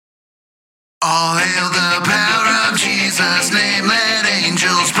All hail the power of Jesus' name, let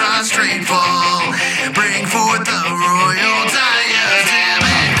angels prostrate fall. Bring forth the royal diadem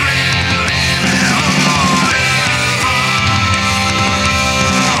and crown him Lord of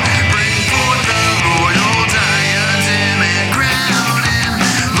all. Bring forth the royal diadem and crown him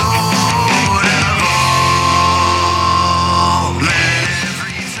Lord of all. Let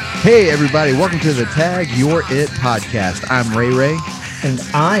every tongue. Hey everybody, welcome to the Tag Your It podcast. I'm Ray Ray. And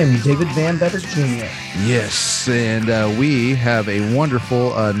I am David Van Better Jr. Yes, and we have a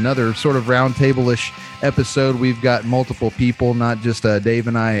wonderful, another sort of roundtable-ish episode. We've got multiple people, not just Dave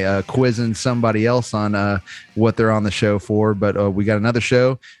and I quizzing somebody else on what they're on the show for, but we got another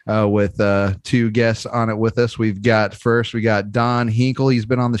show with two guests on it with us. We got Don Hinkle. He's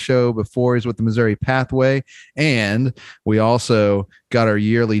been on the show before. He's with the Missouri Pathway. And we also got our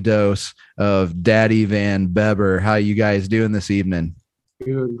yearly dose of Daddy Van Beber. How you guys doing this evening?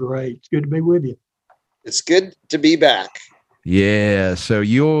 Doing great. It's good to be with you. It's good to be back. Yeah. So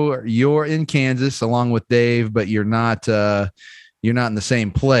you're in Kansas along with Dave, but you're not in the same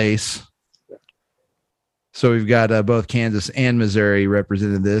place. So we've got both Kansas and Missouri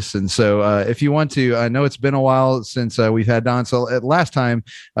represented this. And so if you want to, I know it's been a while since we've had Don. So last time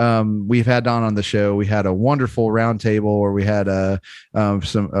we've had Don on the show, we had a wonderful roundtable where we had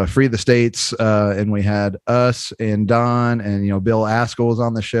some Free the States and we had us and Don and, Bill Askell was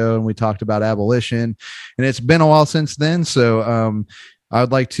on the show and we talked about abolition, and it's been a while since then. So I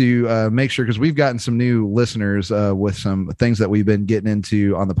would like to make sure, because we've gotten some new listeners with some things that we've been getting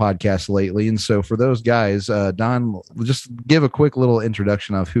into on the podcast lately. And so for those guys, Don, just give a quick little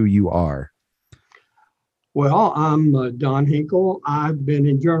introduction of who you are. Well, I'm Don Hinkle. I've been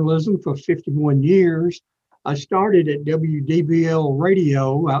in journalism for 51 years. I started at WDBL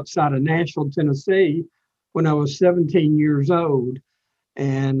Radio outside of Nashville, Tennessee, when I was 17 years old.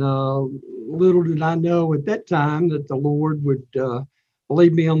 And little did I know at that time that the Lord would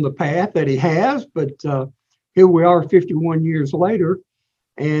lead me on the path that he has, but here we are 51 years later.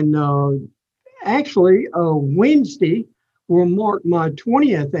 And actually, Wednesday will mark my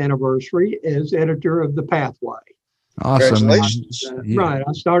 20th anniversary as editor of The Pathway. Awesome. Congratulations. Right.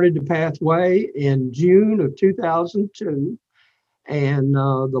 I started The Pathway in June of 2002, and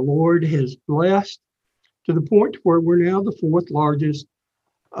the Lord has blessed to the point where we're now the fourth largest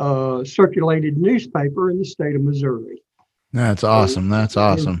circulated newspaper in the state of Missouri. That's awesome. That's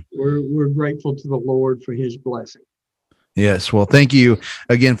awesome. We're grateful to the Lord for his blessing. Yes. Well, thank you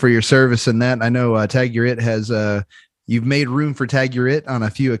again for your service in that. I know Tag Your It has you've made room for Tag Your It on a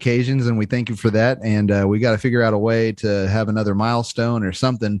few occasions, and we thank you for that. And we got to figure out a way to have another milestone or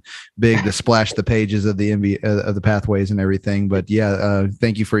something big to splash the pages of the of the Pathways and everything. But yeah,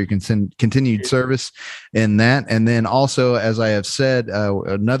 thank you for your continued service in that. And then also, as I have said,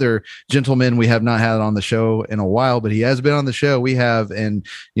 another gentleman we have not had on the show in a while, but he has been on the show. We have, and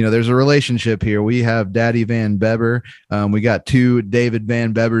there's a relationship here. We have Daddy Van Beber. We got two David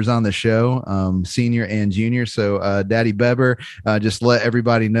Van Bebers on the show, senior and junior. So Daddy Beber, just let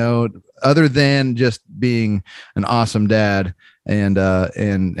everybody know, other than just being an awesome dad and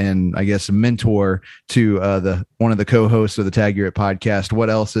I guess a mentor to one of the co-hosts of the Tag Your It podcast, what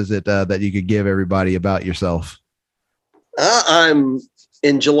else is it that you could give everybody about yourself? I'm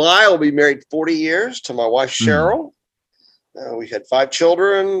in July. I'll be married 40 years to my wife, Cheryl. We had 5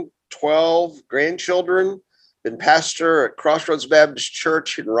 children, 12 grandchildren, been pastor at Crossroads Baptist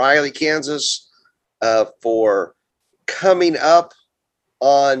Church in Riley, Kansas, for coming up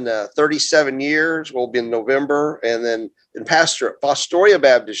on 37 years. Will be in November, and then been pastor at Fostoria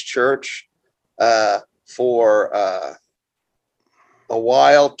Baptist Church for a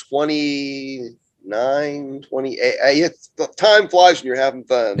while, 29, 28. The time flies when you're having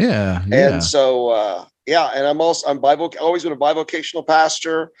fun. Yeah. And so, and I'm always been a bivocational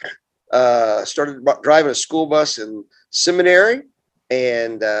pastor. Started driving a school bus in seminary,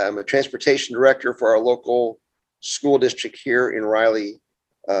 and I'm a transportation director for our local school district here in Riley.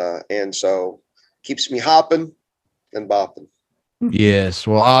 And so keeps me hopping and bopping. Yes.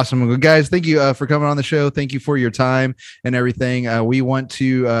 Well, awesome. Well, guys, thank you for coming on the show. Thank you for your time and everything. We want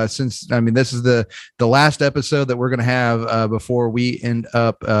to, this is the last episode that we're going to have before we end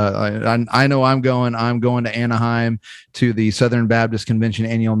up. I know I'm going to Anaheim to the Southern Baptist Convention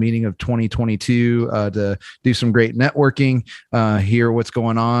annual meeting of 2022 to do some great networking, hear what's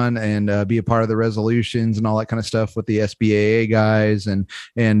going on, and be a part of the resolutions and all that kind of stuff with the SBAA guys, and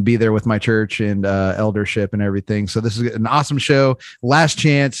be there with my church and eldership and everything. So this is an awesome show. show. Last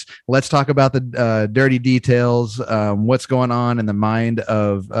chance. Let's talk about the dirty details. What's going on in the mind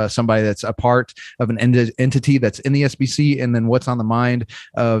of somebody that's a part of an entity that's in the SBC, and then what's on the mind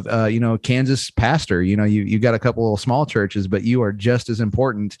of Kansas pastor. You got a couple of small churches, but you are just as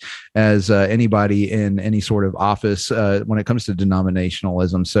important as anybody in any sort of office when it comes to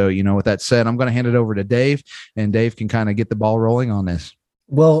denominationalism. So, with that said, I'm going to hand it over to Dave, and Dave can kind of get the ball rolling on this.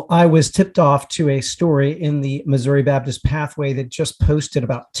 Well, I was tipped off to a story in the Missouri Baptist Pathway that just posted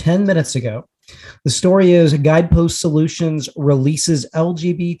about 10 minutes ago. The story is Guidepost Solutions releases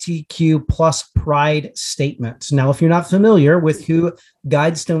LGBTQ plus pride statement. Now, if you're not familiar with who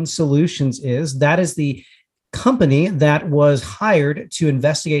Guidestone Solutions is, that is the company that was hired to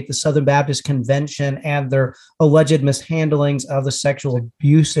investigate the Southern Baptist Convention and their alleged mishandlings of the sexual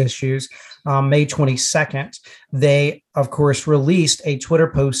abuse issues. May 22nd, they, of course, released a Twitter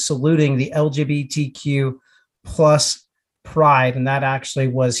post saluting the LGBTQ plus pride. And that actually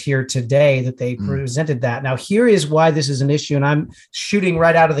was here today that they presented that. Now, here is why this is an issue. And I'm shooting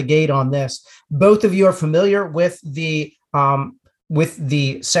right out of the gate on this. Both of you are familiar with the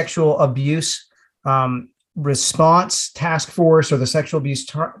sexual abuse response task force, or the sexual abuse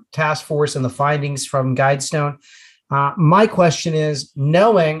task force, and the findings from Guidestone. My question is,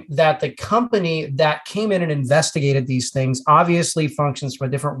 knowing that the company that came in and investigated these things obviously functions from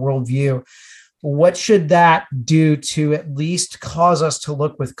a different worldview, what should that do to at least cause us to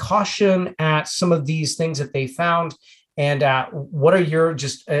look with caution at some of these things that they found? And what are your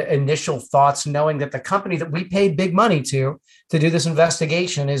just initial thoughts, knowing that the company that we paid big money to do this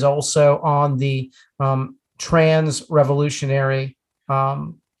investigation is also on the trans revolutionary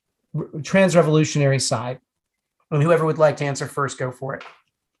side? And whoever would like to answer first, go for it.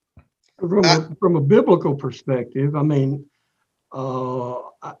 From a biblical perspective, I mean,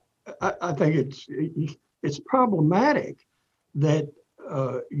 I think it's problematic that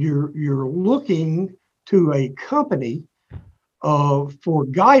you're looking to a company for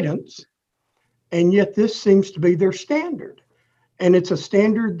guidance, and yet this seems to be their standard, and it's a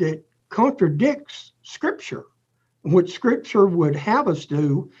standard that contradicts Scripture, what Scripture would have us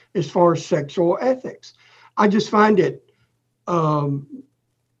do as far as sexual ethics. I just find it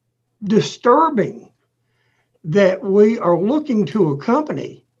disturbing that we are looking to a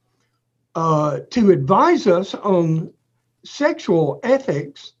company to advise us on sexual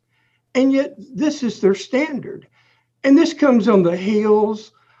ethics, and yet this is their standard. And this comes on the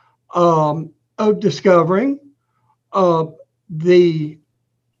heels of discovering the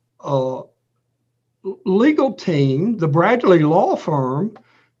legal team, the Bradley Law Firm,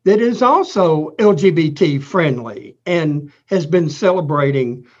 that is also LGBT friendly and has been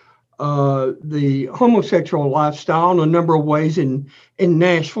celebrating the homosexual lifestyle in a number of ways in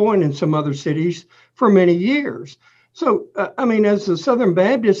Nashville and in some other cities for many years. So, I mean, as a Southern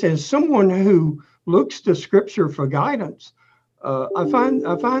Baptist, as someone who looks to Scripture for guidance, I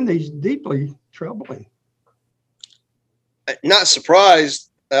find these deeply troubling. Not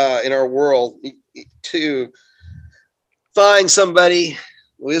surprised in our world to find somebody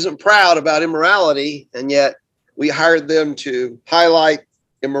who isn't proud about immorality, and yet we hired them to highlight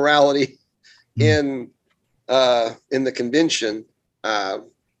immorality in the convention.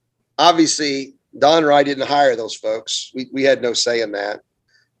 Obviously, Don or I didn't hire those folks. We had no say in that.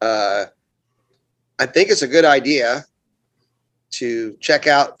 I think it's a good idea to check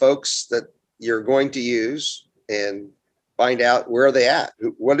out folks that you're going to use and find out where are they at.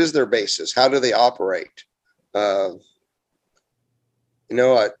 What is their basis? How do they operate? How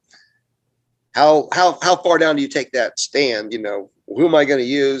far down do you take that stand? Who am I going to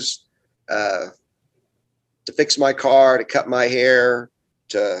use to fix my car, to cut my hair,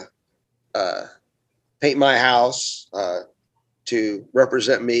 to paint my house, to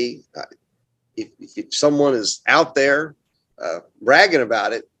represent me? If someone is out there bragging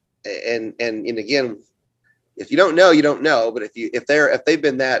about it, and again, if you don't know, you don't know. But if they've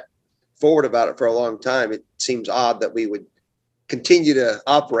been that forward about it for a long time, it seems odd that we would continue to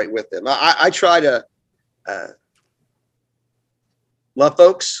operate with them. I try to love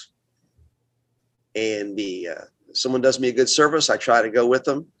folks, and someone does me a good service, I try to go with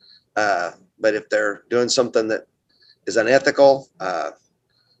them. But if they're doing something that is unethical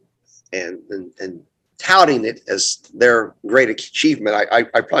and touting it as their great achievement, I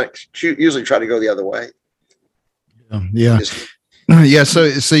probably usually try to go the other way. Yeah. Yeah. So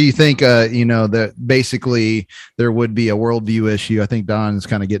you think, that basically there would be a worldview issue. I think Don's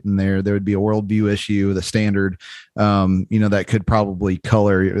kind of getting there. There would be a worldview issue, the standard, that could probably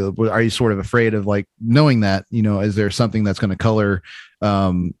color. Are you sort of afraid of knowing that, is there something that's going to color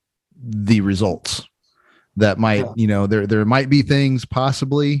the results? that might, there might be things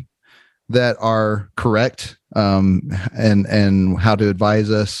possibly that are correct, and how to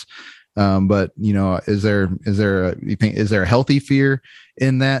advise us. But is there a healthy fear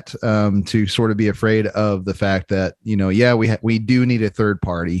in that, to sort of be afraid of the fact that, we do need a third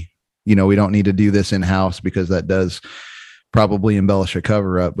party. We don't need to do this in house, because that does probably embellish a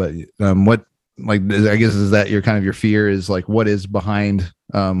cover up. But I guess is that your fear is like, what is behind,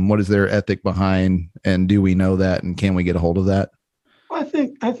 what is their ethic behind, and do we know that, and can we get a hold of that? I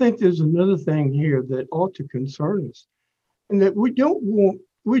think there's another thing here that ought to concern us, and that we don't want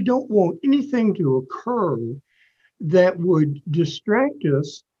anything to occur that would distract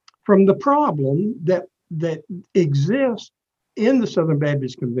us from the problem that exists in the Southern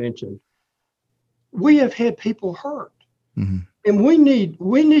Baptist Convention. We have had people hurt, mm-hmm. and we need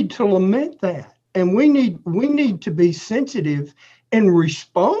to lament that, and we need to be sensitive and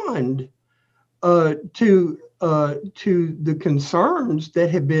respond to the concerns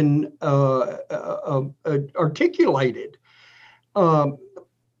that have been articulated.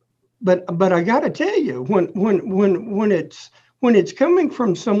 But I got to tell you, when it's coming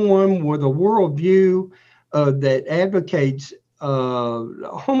from someone with a worldview that advocates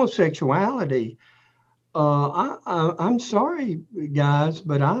homosexuality, I'm sorry, guys,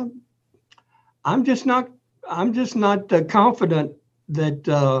 but I'm just not confident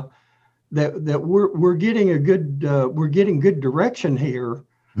that we're getting good direction here.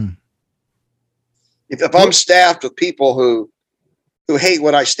 If I'm staffed with people who hate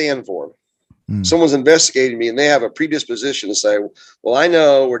what I stand for, someone's investigating me and they have a predisposition to say, well, I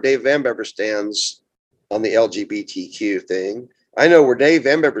know where Dave Van Bever stands on the LGBTQ thing. I know where Dave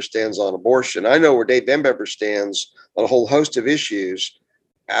Van Bever stands on abortion. I know where Dave Van Bever stands on a whole host of issues.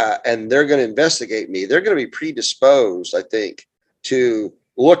 And they're going to investigate me. They're going to be predisposed, I think, to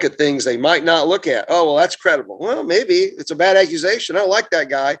look at things they might not look at. Oh, well, that's credible. Well, maybe it's a bad accusation. I don't like that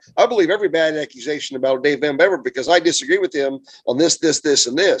guy. I believe every bad accusation about Dave Van Bever because I disagree with him on this,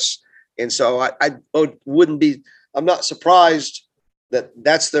 and this. And so I'm not surprised that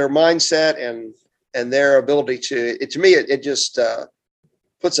that's their mindset and their ability to me, it just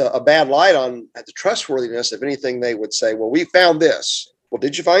puts a bad light on the trustworthiness of anything they would say. Well, we found this. Well,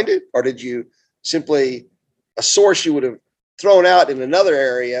 did you find it? Or did you simply a source you would have thrown out in another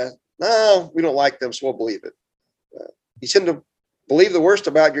area? No, we don't like them, so we'll believe it. You tend to believe the worst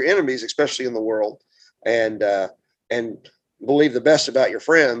about your enemies, especially in the world, and believe the best about your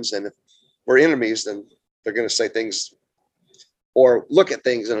friends. And if we're enemies, then they're going to say things or look at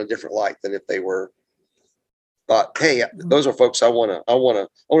things in a different light than if they were thought, hey, those are folks I want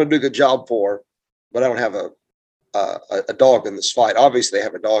to do a good job for, but I don't have a dog in this fight. Obviously, they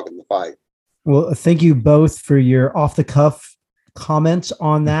have a dog in the fight. Well, thank you both for your off-the-cuff comments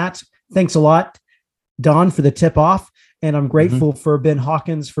on that. Thanks a lot, Don, for the tip-off. And I'm grateful for Ben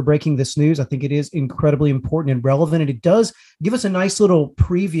Hawkins for breaking this news. I think it is incredibly important and relevant. And it does give us a nice little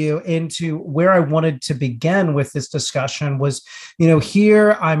preview into where I wanted to begin with this discussion was,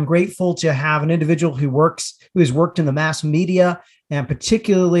 here I'm grateful to have an individual who has worked in the mass media and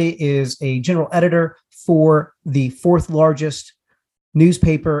particularly is a general editor for the fourth largest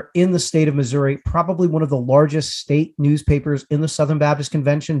newspaper in the state of Missouri, probably one of the largest state newspapers in the Southern Baptist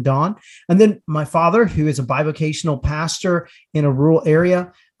Convention, Don. And then my father, who is a bivocational pastor in a rural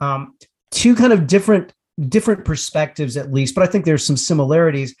area. Two kind of different perspectives, at least, but I think there's some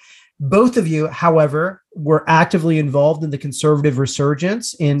similarities. Both of you, however, were actively involved in the conservative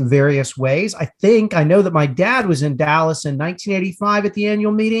resurgence in various ways. I know that my dad was in Dallas in 1985 at the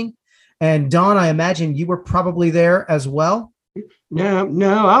annual meeting. And Don, I imagine you were probably there as well.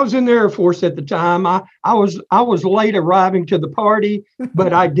 No, I was in the Air Force at the time. I was late arriving to the party,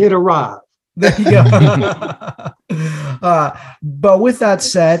 but I did arrive. There you go. But with that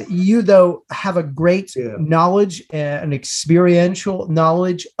said, you though have a great knowledge and experiential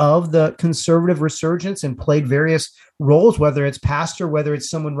knowledge of the conservative resurgence and played various roles, whether it's pastor, whether it's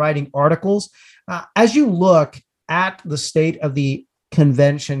someone writing articles. As you look at the state of the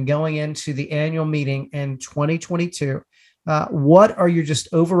convention going into the annual meeting in 2022, what are your just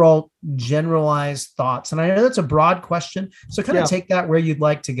overall generalized thoughts? And I know that's a broad question, so kind of take that where you'd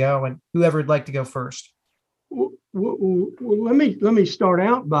like to go, and whoever would like to go first. Well, let me start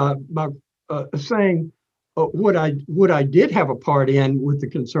out by saying what I did have a part in with the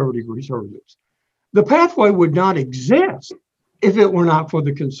conservative resurgence. The pathway would not exist if it were not for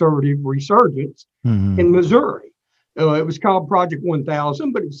the conservative resurgence in Missouri. It was called Project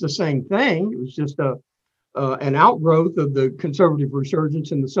 1000, but it's the same thing. It was just an outgrowth of the conservative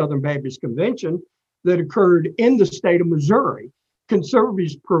resurgence in the Southern Baptist Convention that occurred in the state of Missouri.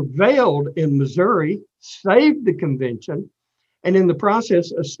 conservatives prevailed in Missouri, saved the convention, and in the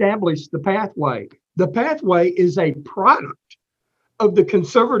process established the pathway. The pathway is a product of the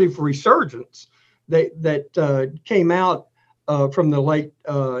conservative resurgence that came out from the late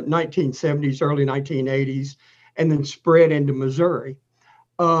 1970s, early 1980s, and then spread into Missouri.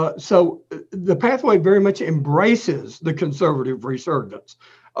 So the pathway very much embraces the conservative resurgence.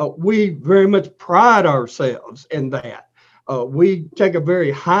 We very much pride ourselves in that. We take a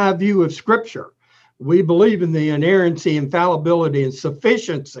very high view of Scripture. We believe in the inerrancy, infallibility, and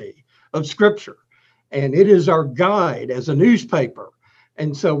sufficiency of Scripture. And it is our guide as a newspaper.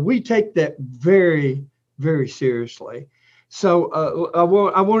 And so we take that very, very seriously. So I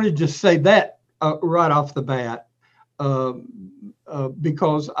wanted to say that right off the bat,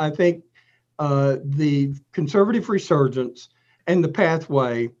 because I think the conservative resurgence and the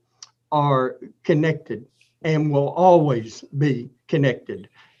pathway are connected and will always be connected.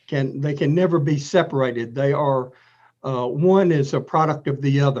 They can never be separated. They are one is a product of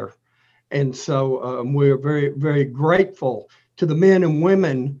the other. And so we're very, very grateful to the men and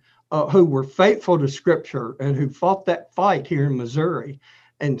women who were faithful to Scripture and who fought that fight here in Missouri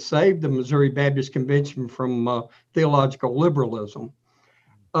and saved the Missouri Baptist Convention from theological liberalism.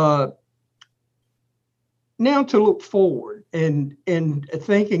 Now to look forward and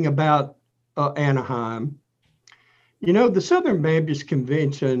thinking about Anaheim, you know, the Southern Baptist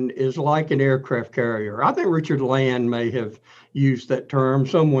Convention is like an aircraft carrier. I think Richard Land may have used that term.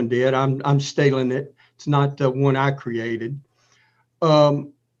 Someone did. I'm stealing it. It's not the one I created.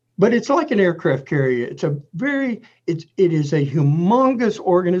 But it's like an aircraft carrier. It is a humongous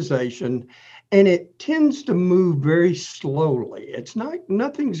organization, and it tends to move very slowly.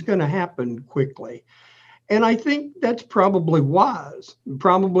 Nothing's going to happen quickly. And I think that's probably wise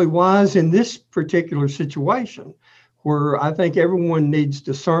in this particular situation, where I think everyone needs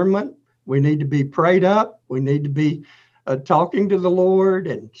discernment. We need to be prayed up. We need to be talking to the Lord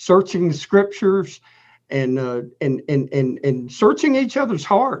and searching the Scriptures and searching each other's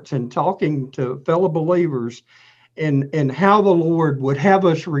hearts and talking to fellow believers and how the Lord would have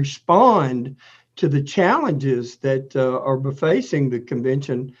us respond to the challenges that are facing the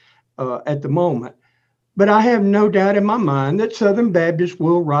convention at the moment. But I have no doubt in my mind that Southern Baptists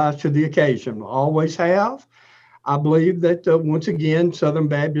will rise to the occasion. Always have. I believe that once again, Southern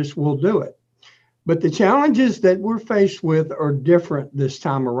Baptists will do it. But the challenges that we're faced with are different this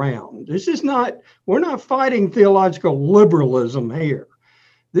time around. We're not fighting theological liberalism here.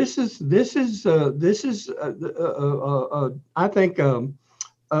 This is I think a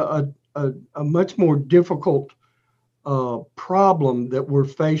much more difficult problem that we're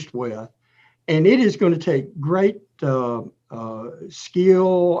faced with, and it is going to take great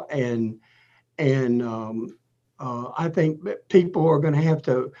skill and I think people are going to have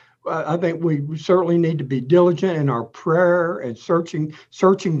to. I think we certainly need to be diligent in our prayer and searching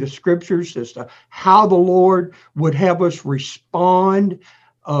the Scriptures as to how the Lord would have us respond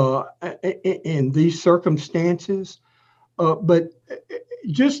in these circumstances. But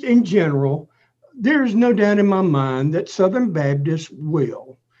just in general, there's no doubt in my mind that Southern Baptists we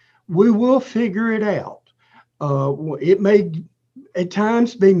will figure it out. It may at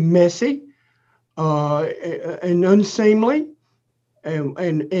times be messy and unseemly. And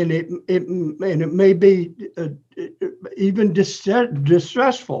it may be even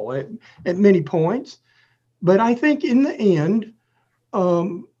distressful at many points, but I think in the end,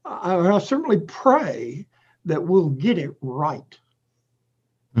 I certainly pray that we'll get it right.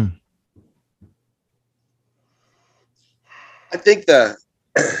 I think I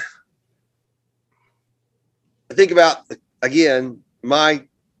think about again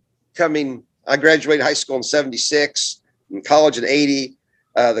I graduated high school in '76. In college in '80,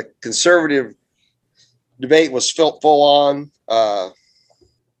 the conservative debate was full on.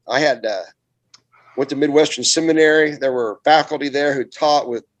 I had went to Midwestern Seminary. There were faculty there who taught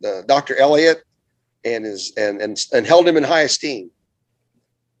with Dr. Elliott and held him in high esteem.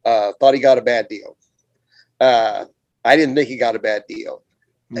 Thought he got a bad deal. I didn't think he got a bad deal.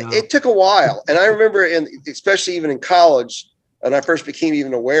 No. It took a while, and I remember, especially even in college, and I first became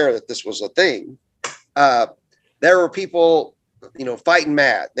even aware that this was a thing. There were people, fighting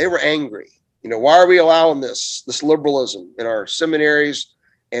mad. They were angry. Why are we allowing this liberalism in our seminaries?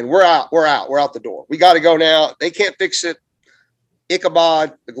 And we're out the door. We got to go now. They can't fix it.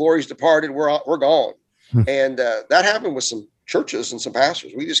 Ichabod, the glory's departed. We're gone. And that happened with some churches and some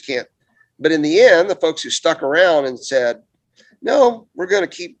pastors. We just can't. But in the end, the folks who stuck around and said, no, we're going to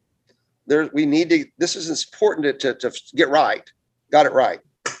keep there. We need to, this is important to get right. Got it right.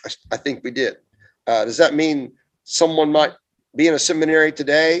 I think we did. Does that mean someone might be in a seminary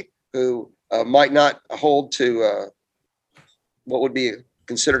today who might not hold to what would be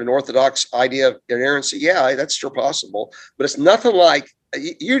considered an orthodox idea of inerrancy. Yeah, that's sure possible, but it's nothing like,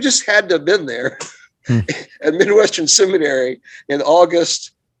 you just had to have been there at Midwestern Seminary in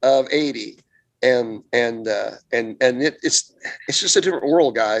August of '80, and it's just a different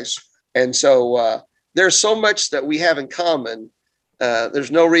world, guys. And so there's so much that we have in common.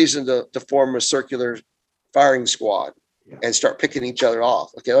 There's no reason to form a circular firing squad and start picking each other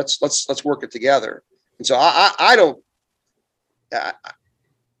off. Okay, let's work it together. And so I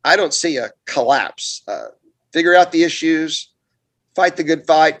don't see a collapse. Figure out the issues, fight the good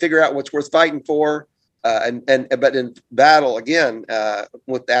fight, figure out what's worth fighting for, but in battle again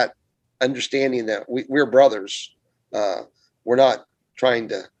with that understanding that we're brothers. We're not trying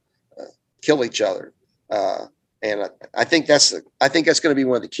to kill each other, and I think that's going to be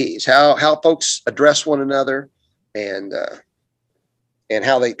one of the keys. How folks address one another, and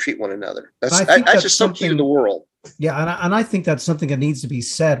how they treat one another. That's just so key to the world. Yeah, and I think that's something that needs to be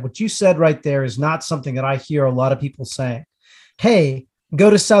said. What you said right there is not something that I hear a lot of people saying. Hey, go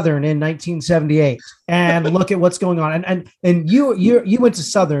to Southern in 1978 and look at what's going on. And you went to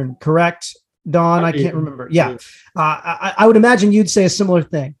Southern, correct, Don? I can't remember. Yeah, I would imagine you'd say a similar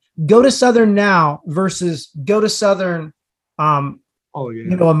thing. Go to Southern now versus go to Southern, a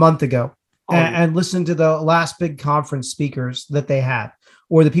month ago, and listen to the last big conference speakers that they had,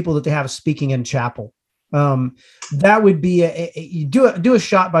 or the people that they have speaking in chapel. That would be you do a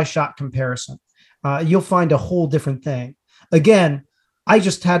shot by shot comparison. You'll find a whole different thing. Again, I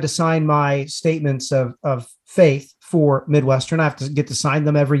just had to sign my statements of faith for Midwestern. I have to get to sign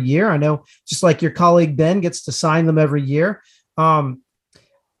them every year. I know, just like your colleague Ben gets to sign them every year.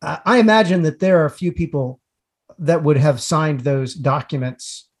 I imagine that there are a few people that would have signed those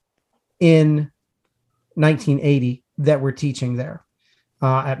documents in 1980 that were teaching there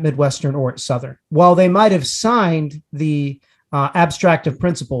at Midwestern or at Southern. While they might have signed the abstract of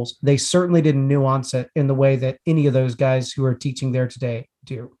principles, they certainly didn't nuance it in the way that any of those guys who are teaching there today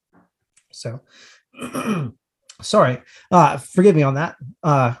do. So, sorry, forgive me on that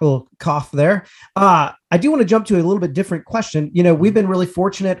a little cough there. I do want to jump to a little bit different question. We've been really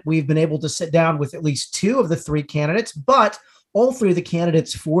fortunate. We've been able to sit down with at least two of the three candidates, but all three of the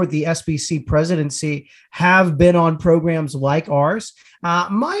candidates for the SBC presidency have been on programs like ours.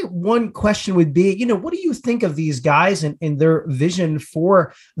 My one question would be, what do you think of these guys and their vision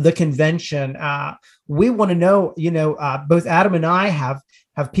for the convention? We want to know, both Adam and I have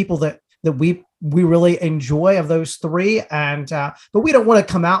people that we really enjoy of those three. But we don't want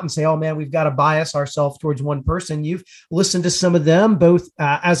to come out and say, oh man, we've got to bias ourselves towards one person. You've listened to some of them, both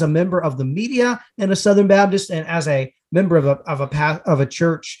as a member of the media in a Southern Baptist and as a member of a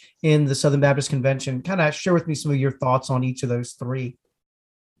church in the Southern Baptist Convention. Kind of share with me some of your thoughts on each of those three.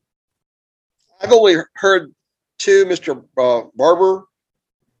 I've only heard two, Mr. Barber.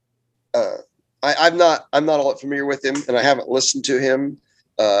 I'm not all that familiar with him, and I haven't listened to him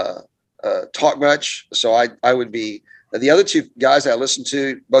talk much. So I would be the other two guys I listened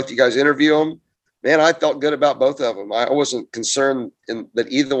to. Both you guys interview them. Man, I felt good about both of them. I wasn't concerned that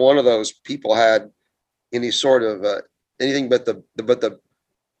either one of those people had any sort of anything but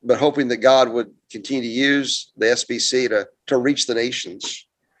hoping that God would continue to use the SBC to reach the nations.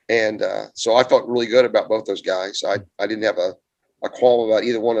 And so I felt really good about both those guys. I didn't have a qualm about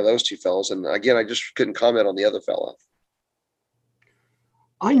either one of those two fellows. And again, I just couldn't comment on the other fella.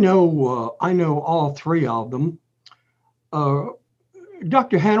 I know all three of them.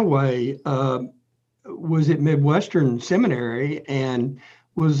 Dr. Hanaway was at Midwestern Seminary and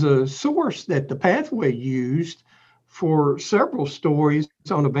was a source that the Pathway used for several stories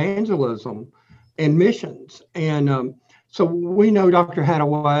on evangelism and missions. And so we know Dr.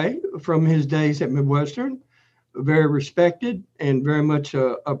 Hanaway from his days at Midwestern, very respected and very much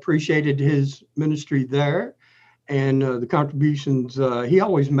appreciated his ministry there and the contributions he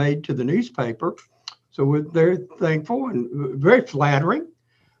always made to the newspaper. So we're very thankful and very flattering,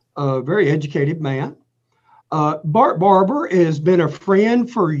 very educated man. Bart Barber has been a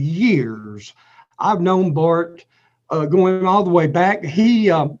friend for years. I've known Bart going all the way back.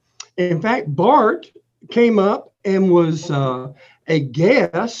 In fact, Bart came up and was a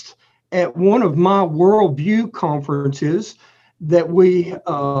guest at one of my worldview conferences that we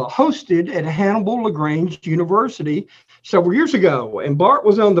hosted at Hannibal LaGrange University several years ago. And Bart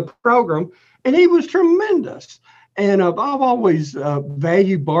was on the program, and he was tremendous. And I've always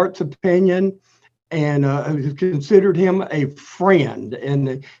valued Bart's opinion and considered him a friend.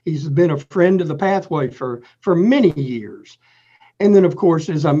 And he's been a friend of the Pathway for many years. And then, of course,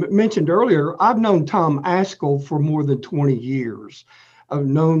 as I mentioned earlier, I've known Tom Askell for more than 20 years. I've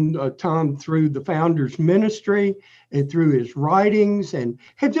known Tom through the Founders Ministry and through his writings, and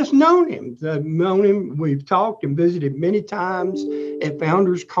have just known him. We've talked and visited many times at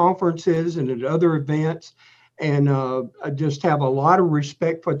Founders Conferences and at other events. And I just have a lot of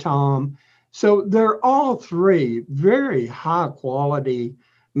respect for Tom. So they're all three very high quality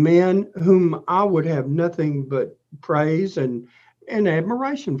men whom I would have nothing but praise and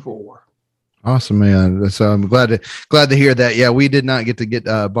admiration for. Awesome, man. So I'm glad to hear that. Yeah, we did not get to get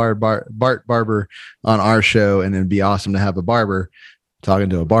Bart Barber on our show, and it'd be awesome to have a barber talking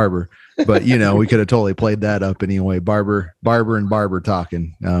to a barber. But we could have totally played that up anyway. Barber and barber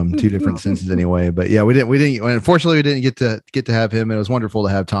talking, two different senses anyway. But yeah, we didn't. Unfortunately, we didn't get to have him. It was wonderful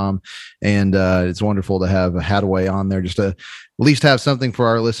to have Tom, and it's wonderful to have Hadaway on there just to at least have something for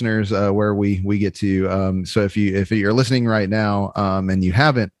our listeners where we get to. So if you're listening right now and you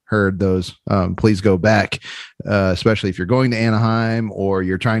haven't heard those, please go back, especially if you're going to Anaheim or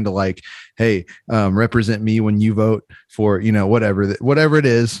you're trying to hey, represent me when you vote for, whatever it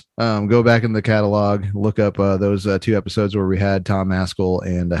is. Go back in the catalog, look up those 2 episodes where we had Tom Askell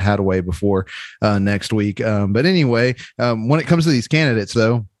and Hadaway before next week. But anyway, when it comes to these candidates,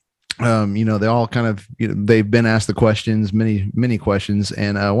 though, they all kind of, they've been asked the questions, many questions.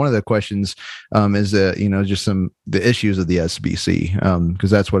 And one of the questions is just the issues of the SBC,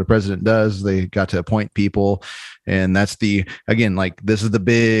 because that's what a president does. They got to appoint people. And that's this is the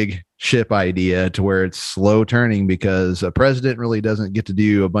big ship idea to where it's slow turning, because a president really doesn't get to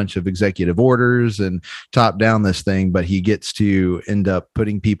do a bunch of executive orders and top down this thing, but he gets to end up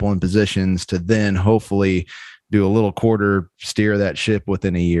putting people in positions to then hopefully do a little quarter steer that ship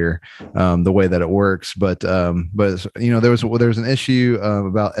within a year, the way that it works. But there was an issue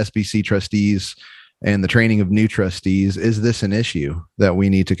about SBC trustees and the training of new trustees. Is this an issue that we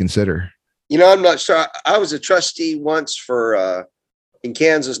need to consider? I'm not sure. I was a trustee once for in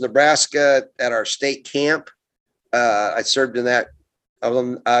Kansas, Nebraska at our state camp. I served in that. I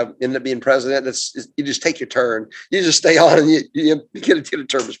ended up being president. You just take your turn. You just stay on and you get a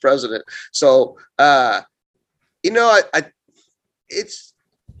term as president. So, I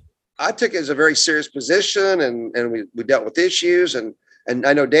took it as a very serious position, and we dealt with issues. And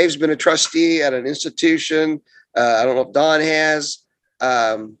I know Dave's been a trustee at an institution. I don't know if Don has.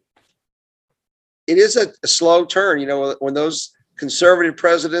 It is a slow turn. When those conservative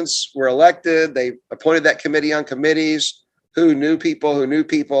presidents were elected, they appointed that committee on committees who knew people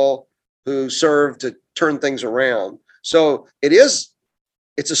who served to turn things around. So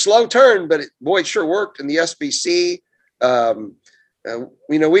it's a slow turn, but it sure worked in the SBC.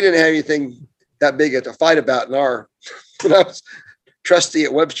 We didn't have anything that big to fight about when I was trustee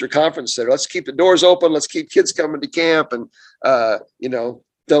at Webster Conference Center. Let's keep the doors open. Let's keep kids coming to camp, and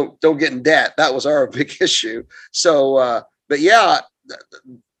don't get in debt. That was our big issue. So, but yeah,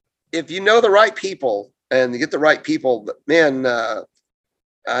 if you know the right people and you get the right people, man,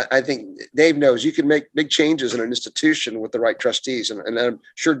 I think Dave knows you can make big changes in an institution with the right trustees. And I'm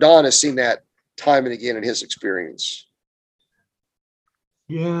sure Don has seen that time and again in his experience.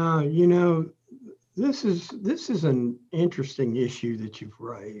 Yeah. This is an interesting issue that you've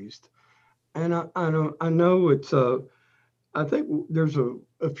raised. And I know it's I think there's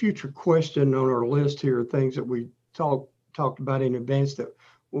a future question on our list here, things that we talked about in advance that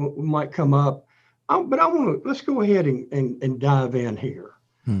might come up. But let's go ahead and dive in here.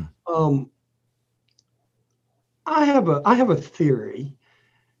 I have a theory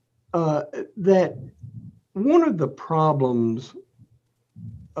that one of the problems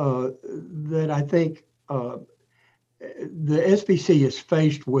that I think the SBC is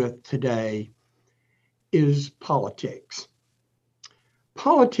faced with today is politics.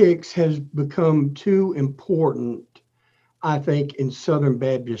 Politics has become too important, I think, in Southern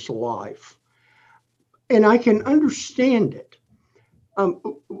Baptist life. And I can understand it.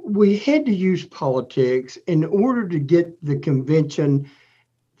 We had to use politics in order to get the convention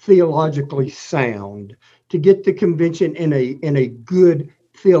theologically sound, to get the convention in a good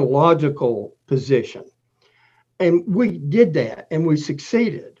theological position. And we did that, and we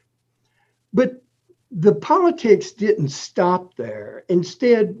succeeded. But the politics didn't stop there.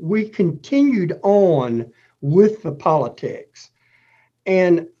 Instead, we continued on with the politics.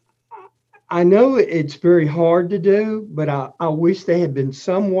 And I know it's very hard to do, but I wish there had been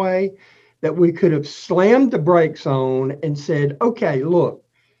some way that we could have slammed the brakes on and said, okay, look,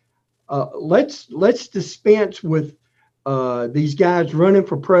 let's dispense with these guys running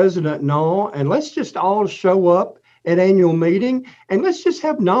for president and all, and let's just all show up at annual meeting, and let's just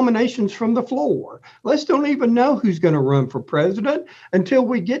have nominations from the floor. Let's don't even know who's going to run for president until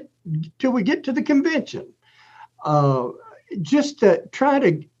we get to the convention. Just to try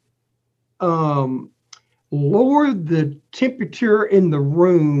to lower the temperature in the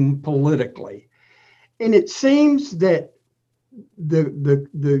room politically. And it seems that the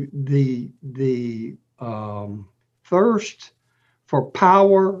thirst for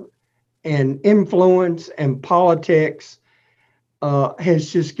power and influence and politics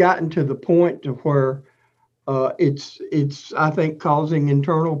has just gotten to the point to where it's I think causing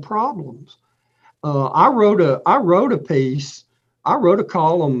internal problems. I wrote a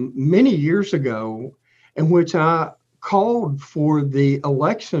column many years ago in which I called for the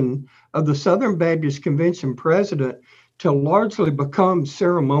election of the Southern Baptist Convention president to largely become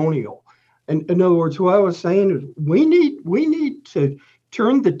ceremonial. And in other words, what I was saying is we need to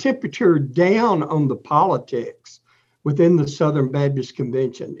turn the temperature down on the politics within the Southern Baptist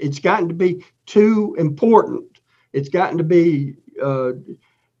Convention. It's gotten to be too important. It's gotten to be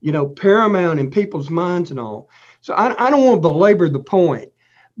paramount in people's minds and all. So I don't want to belabor the point,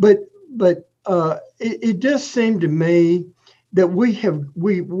 but it does seem to me that we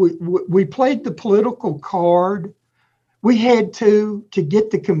played the political card. We had to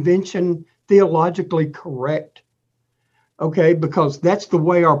get the convention theologically correct, okay, because that's the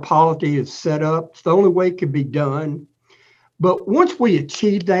way our polity is set up. It's the only way it could be done. But once we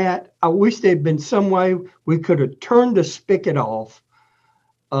achieved that, I wish there had been some way we could have turned the spigot off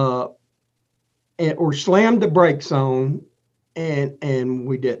or slammed the brakes on, and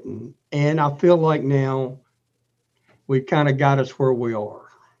we didn't. And I feel like now we kind of got us where we are.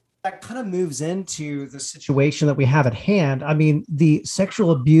 That kind of moves into the situation that we have at hand. I mean, the sexual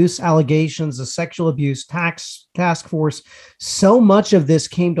abuse allegations, the sexual abuse task force, so much of this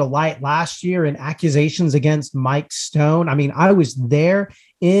came to light last year in accusations against Mike Stone. I mean, I was there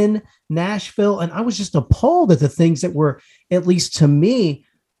in Nashville and I was just appalled at the things that were, at least to me,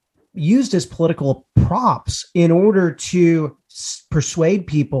 used as political props in order to persuade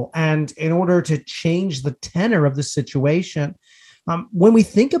people and in order to change the tenor of the situation. When we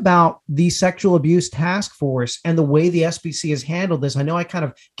think about the sexual abuse task force and the way the SBC has handled this, I know I kind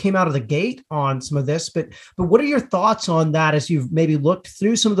of came out of the gate on some of this, but what are your thoughts on that as you've maybe looked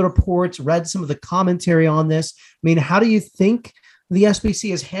through some of the reports, read some of the commentary on this? I mean, how do you think the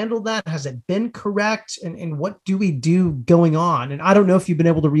SBC has handled that? Has it been correct? And what do we do going on? And I don't know if you've been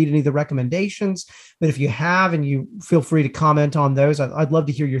able to read any of the recommendations, but if you have and you feel free to comment on those, I'd love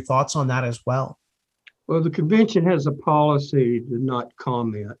to hear your thoughts on that as well. Well, the convention has a policy to not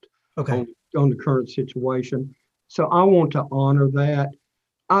comment on the current situation. So I want to honor that.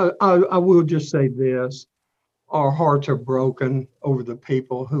 I will just say this. Our hearts are broken over the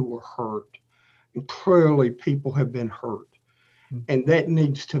people who were hurt. And clearly people have been hurt. And that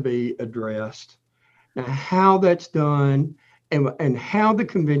needs to be addressed. Now, how that's done and how the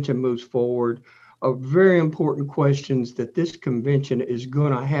convention moves forward are very important questions that this convention is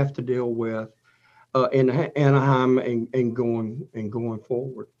going to have to deal with in Anaheim and going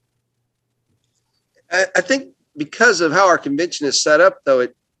forward. I think because of how our convention is set up, though,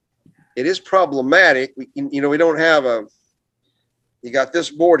 it is problematic. We don't have you got this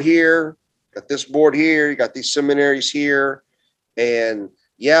board here, got this board here, you got these seminaries here. And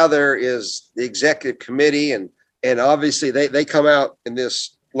yeah, there is the executive committee, and obviously they come out in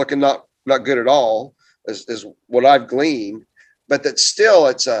this looking not good at all, is what I've gleaned. But that still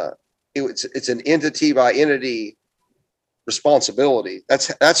it's an entity by entity responsibility.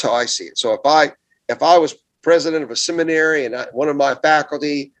 That's how I see it. So if I was president of a seminary and one of my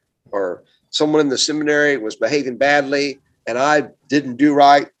faculty or someone in the seminary was behaving badly and I didn't do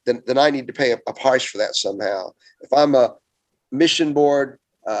right, then I need to pay a price for that somehow. If I'm a mission board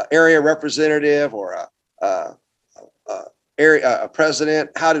area representative or a president,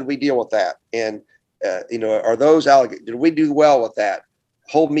 how did we deal with that? And are those allegations? Did we do well with that?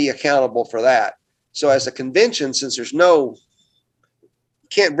 Hold me accountable for that. So as a convention, since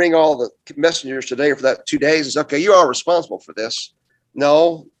can't bring all the messengers today for that 2 days, it's okay, you are responsible for this.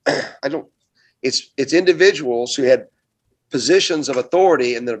 No, I don't. It's individuals who had positions of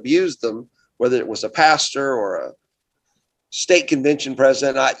authority and then abused them, whether it was a pastor or a state convention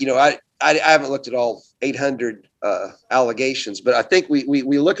president. I haven't looked at all 800 allegations, but I think we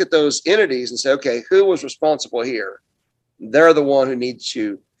look at those entities and say, okay, who was responsible here? They're the one who needs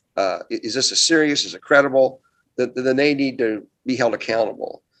to, is this is it credible? Then they need to be held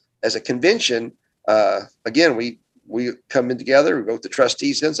accountable. As a convention, again, we come in together, we vote the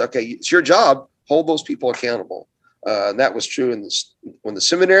trustees in, say, okay, it's your job, hold those people accountable. And that was true when the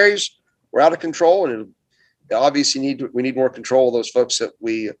seminaries were out of control, and obviously we need more control of those folks that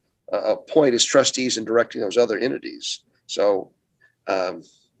we appoint as trustees and directing those other entities. So,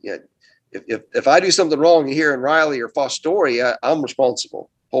 yeah, if I do something wrong here in Riley or Fostoria, I'm responsible.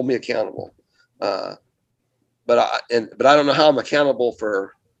 Hold me accountable. But I don't know how I'm accountable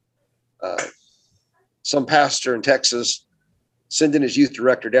for some pastor in Texas sending his youth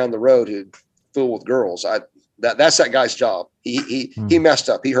director down the road who fool with girls. That's that guy's job. He messed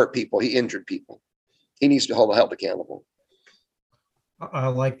up. He hurt people. He injured people. He needs to hold held accountable. I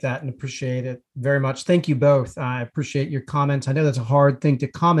like that and appreciate it very much. Thank you both. I appreciate your comments. I know that's a hard thing to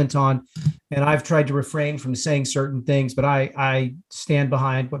comment on, and I've tried to refrain from saying certain things, but I stand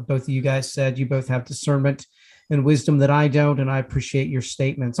behind what both of you guys said. You both have discernment and wisdom that I don't, and I appreciate your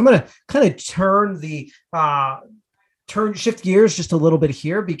statements. I'm going to kind of shift gears just a little bit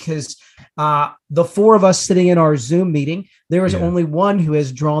here, because the four of us sitting in our Zoom meeting, there is only one who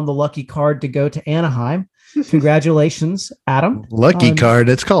has drawn the lucky card to go to Anaheim. Congratulations, Adam. Lucky card.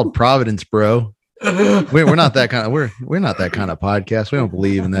 It's called Providence, bro. We're not that kind of we're not that kind of podcast. We don't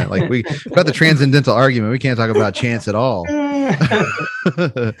believe in that. Like we got the transcendental argument. We can't talk about chance at all. No,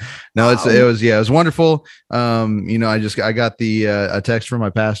 it was wonderful. I got a text from my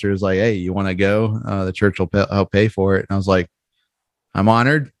pastor. It was like, hey, you want to go? The church will help pay for it. And I was like, I'm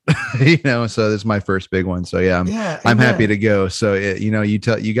honored. So this is my first big one. So I'm happy to go. So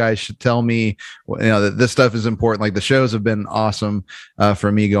you guys should tell me, that this stuff is important. Like the shows have been awesome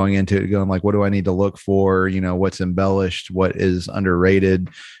for me going into it, going like, what do I need to look for? What's embellished, what is underrated,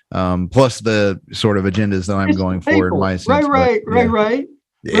 plus the sort of agendas that I'm going for in my sense. Right.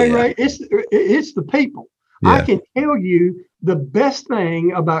 It's the people. Yeah. I can tell you the best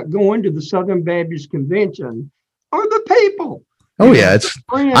thing about going to the Southern Baptist Convention are the people. Oh yeah,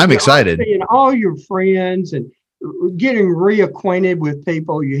 I'm excited. Seeing all your friends and getting reacquainted with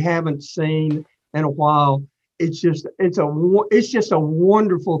people you haven't seen in a while. It's just a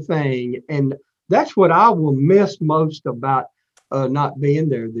wonderful thing, and that's what I will miss most about not being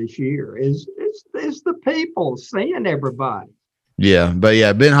there this year. Is the people, seeing everybody. Yeah, but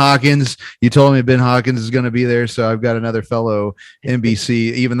Ben Hawkins, you told me Ben Hawkins is going to be there, so I've got another fellow NBC.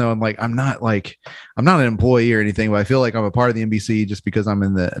 Even though I'm not an employee or anything, but I feel like I'm a part of the NBC just because I'm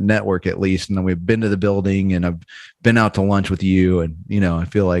in the network at least, and then we've been to the building and I've been out to lunch with you, and I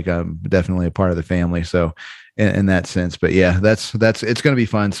feel like I'm definitely a part of the family. So in that sense, but yeah, that's it's going to be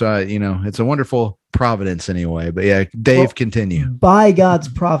fun. So it's a wonderful providence anyway. But yeah, Dave, continue. By God's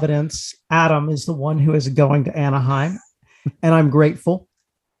providence, Adam is the one who is going to Anaheim. And I'm grateful.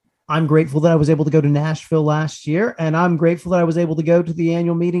 I'm grateful that I was able to go to Nashville last year. And I'm grateful that I was able to go to the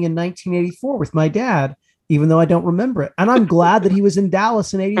annual meeting in 1984 with my dad, even though I don't remember it. And I'm glad that he was in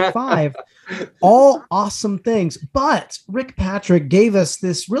Dallas in 85. All awesome things. But Rick Patrick gave us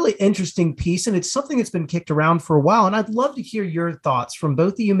this really interesting piece, and it's something that's been kicked around for a while. And I'd love to hear your thoughts from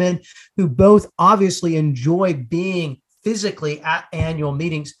both of you men who both obviously enjoy being physically at annual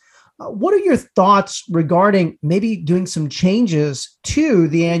meetings. What are your thoughts regarding maybe doing some changes to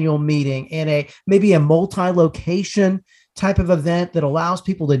the annual meeting in maybe a multi-location type of event that allows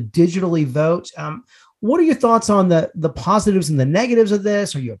people to digitally vote? What are your thoughts on the positives and the negatives of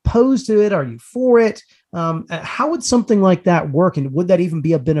this? Are you opposed to it? Are you for it? How would something like that work? And would that even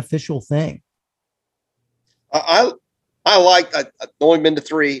be a beneficial thing? I've only been to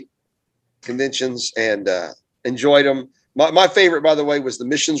 3 conventions and enjoyed them. My favorite, by the way, was the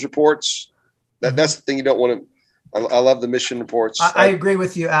missions reports. That's the thing you don't want to. I love the mission reports. I agree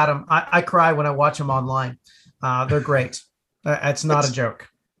with you, Adam. I cry when I watch them online. They're great. It's not a joke.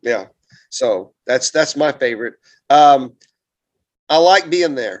 Yeah. So that's my favorite. I like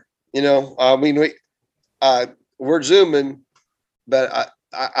being there. We're Zooming, but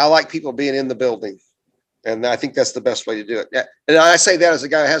I like people being in the building, and I think that's the best way to do it. Yeah. And I say that as a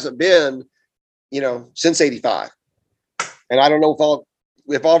guy who hasn't been, since '85. And I don't know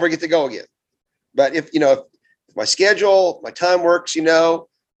if I'll ever get to go again. But if my schedule, my time works, the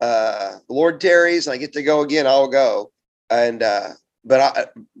Lord tarries and I get to go again, I'll go. And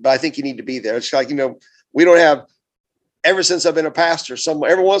but I think you need to be there. It's like, we don't have, ever since I've been a pastor,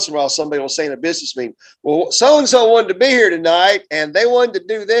 every once in a while somebody will say in a business meeting, well, so and so wanted to be here tonight and they wanted to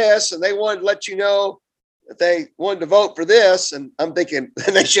do this and they wanted to let you know that they wanted to vote for this. And I'm thinking,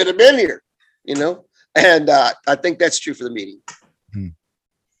 and they should have been here, And I think that's true for the meeting.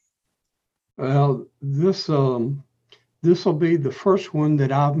 Well, this will be the first one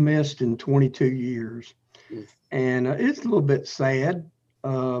that I've missed in 22 years, and it's a little bit sad,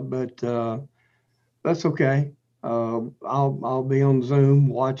 but that's okay. I'll be on Zoom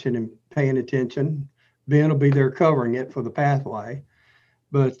watching and paying attention. Ben will be there covering it for the pathway,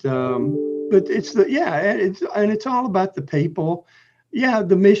 but but it's all about the people. Yeah,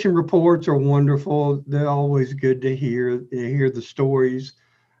 the mission reports are wonderful. They're always good to hear the stories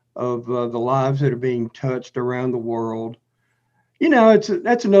of the lives that are being touched around the world. That's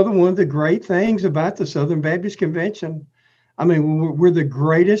another one of the great things about the Southern Baptist Convention. I mean, we're the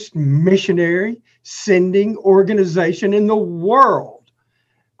greatest missionary sending organization in the world.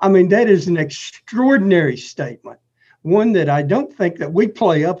 I mean, that is an extraordinary statement, one that I don't think that we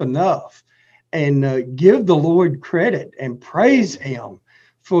play up enough, and give the Lord credit and praise him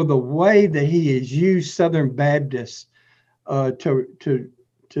for the way that he has used Southern Baptists to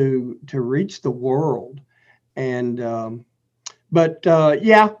reach the world. And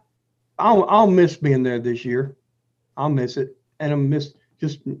I'll miss being there this year. I'll miss it, and I'll miss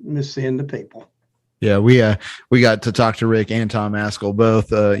seeing the people. Yeah, we got to talk to Rick and Tom Askell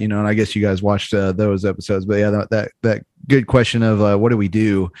both, and I guess you guys watched those episodes. But yeah, that good question of what do we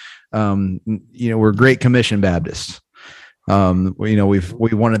do? We're Great Commission Baptists. We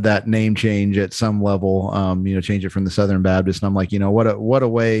wanted that name change at some level. Change it from the Southern Baptist. And I'm like, what a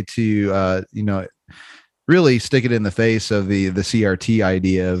way to really stick it in the face of the CRT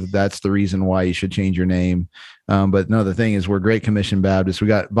idea of that's the reason why you should change your name. But no, the thing is, we're Great Commission Baptists. We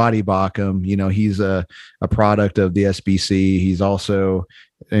got Voddie Baucham. He's a product of the SBC. He's also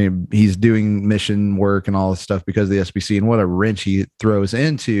he's doing mission work and all this stuff because of the SBC. And what a wrench he throws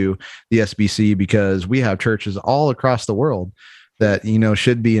into the SBC, because we have churches all across the world that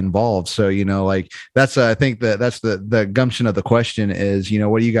should be involved. So that's I think that's the gumption of the question is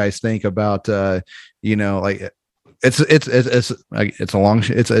what do you guys think about it's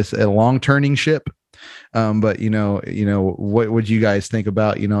a long turning ship. But what would you guys think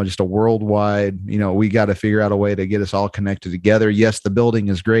about, just a worldwide, we got to figure out a way to get us all connected together. Yes, the building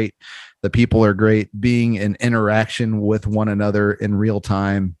is great. The people are great. Being in interaction with one another in real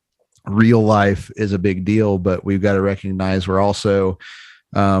time, real life is a big deal, but we've got to recognize we're also,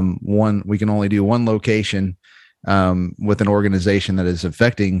 we can only do one location, with an organization that is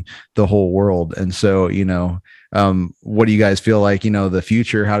affecting the whole world. And so, what do you guys feel like, the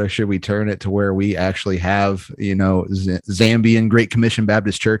future, how should we turn it to where we actually have, Zambian Great Commission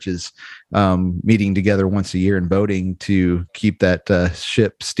Baptist churches, meeting together once a year and voting to keep that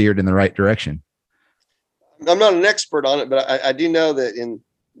ship steered in the right direction? I'm not an expert on it, but I do know that in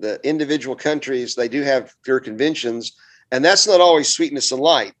the individual countries, they do have pure conventions, and that's not always sweetness and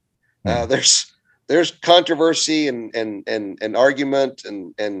light. There's controversy and argument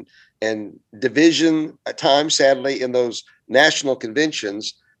and division at times, sadly, in those national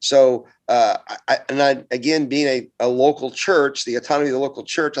conventions. So, again, being a local church, the autonomy of the local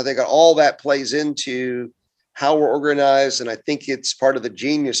church, I think all that plays into how we're organized, and I think it's part of the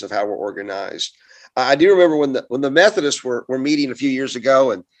genius of how we're organized. I do remember when the Methodists were meeting a few years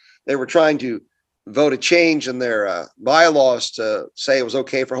ago, and they were trying to vote a change in their bylaws to say it was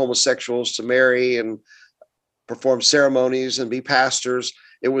okay for homosexuals to marry and perform ceremonies and be pastors.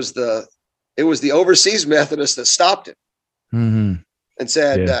 It was the overseas Methodists that stopped it, and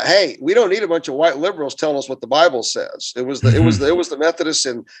said, "Hey, we don't need a bunch of white liberals telling us what the Bible says." It was the Methodists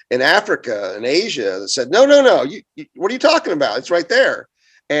in Africa and Asia that said, "No, what are you talking about? It's right there."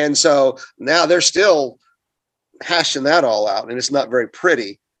 And so now they're still hashing that all out, and it's not very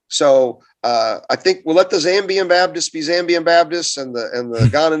pretty. So I think we'll let the Zambian Baptists be Zambian Baptists, and the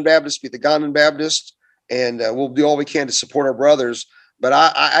Ghanaian Baptists be the Ghanaian Baptists, and we'll do all we can to support our brothers. But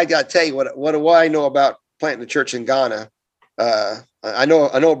I got to tell you what do I know about planting a church in Ghana? I know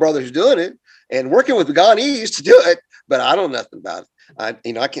a brother who's doing it and working with the Ghanese to do it, but I don't know nothing about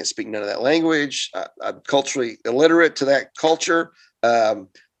it. I can't speak none of that language. I'm culturally illiterate to that culture.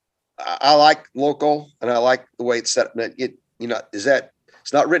 I like local, and I like the way it's set up.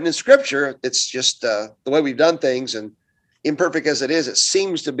 It's not written in scripture. It's just the way we've done things, and imperfect as it is, it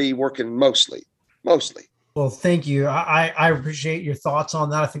seems to be working mostly. Well, thank you. I appreciate your thoughts on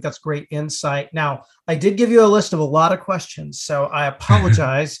that. I think that's great insight. Now, I did give you a list of a lot of questions, so I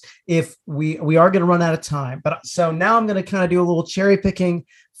apologize if we are going to run out of time. But so now I'm going to kind of do a little cherry picking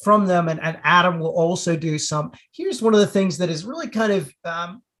from them, and Adam will also do some. Here's one of the things that is really kind of,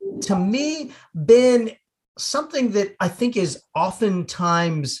 to me, been something that I think is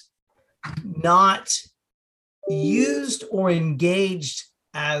oftentimes not used or engaged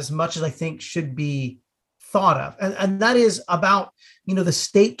as much as I think should be thought of. And that is about, the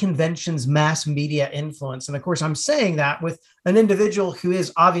state convention's mass media influence. And of course, I'm saying that with an individual who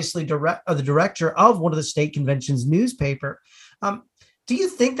is obviously the director of one of the state convention's newspaper. Do you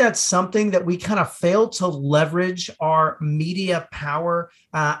think that's something that we kind of fail to leverage our media power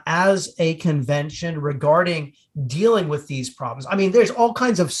as a convention regarding dealing with these problems? I mean, there's all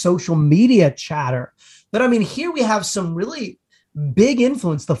kinds of social media chatter, but I mean, here we have some really big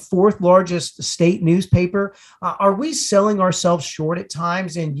influence, the fourth largest state newspaper. Are we selling ourselves short at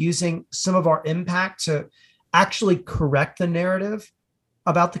times and using some of our impact to actually correct the narrative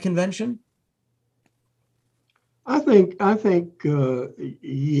about the convention? I think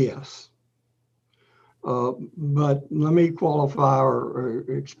yes. But let me qualify or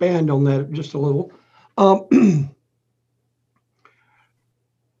expand on that just a little.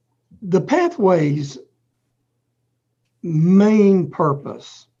 The Pathways main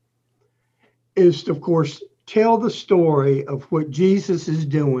purpose is to, of course, tell the story of what Jesus is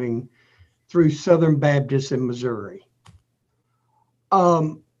doing through Southern Baptists in Missouri.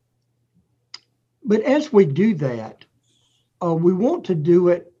 But as we do that, we want to do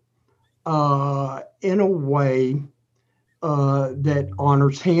it in a way that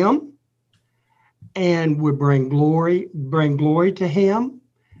honors Him, and would bring glory to Him.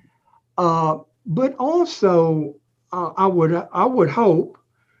 But also, I would hope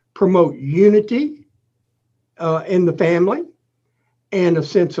promote unity in the family and a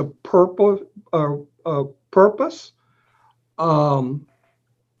sense of purpose,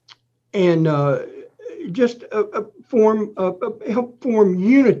 and just help form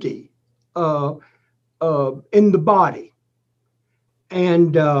unity in the body,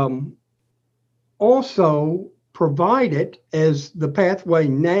 and also provide it, as the Pathway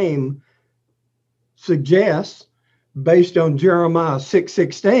name suggests, based on Jeremiah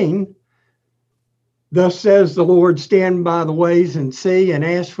 6:16. Thus says the Lord, stand by the ways and see, and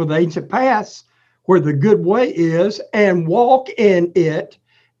ask for the ancient paths where the good way is, and walk in it,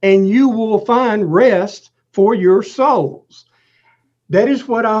 and you will find rest for your souls. That is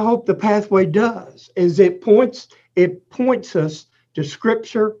what I hope the Pathway does, is it points us to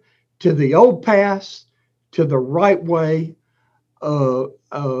Scripture, to the old paths, to the right way of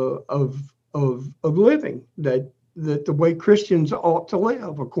living, that the way Christians ought to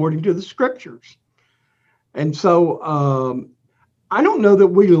live according to the Scriptures. And so I don't know that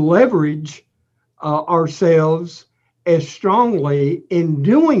we leverage ourselves as strongly in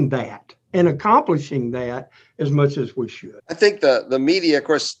doing that and accomplishing that as much as we should. I think the media, of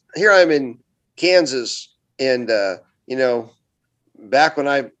course, here I'm in Kansas, and back when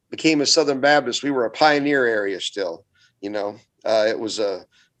I became a Southern Baptist, we were a pioneer area still. It was a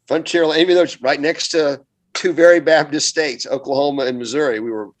frontier, even though it's right next to two very Baptist states, Oklahoma and Missouri.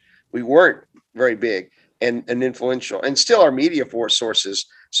 We weren't very big and influential, and still our media sources.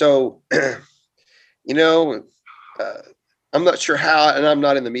 So, I'm not sure how, and I'm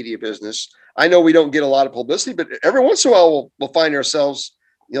not in the media business. I know we don't get a lot of publicity, but every once in a while we'll find ourselves,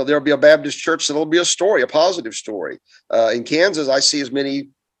 there'll be a Baptist church that'll be a story, a positive story. In Kansas, I see as many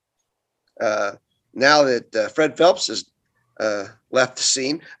now that Fred Phelps has left the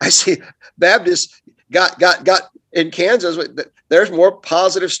scene. I see Baptists got in Kansas. There's more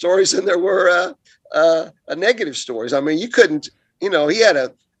positive stories than there were negative stories. I mean, you couldn't, he had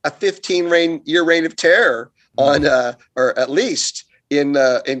a 15-year reign of terror on, or at least in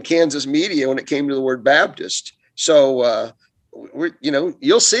Kansas media when it came to the word Baptist. So,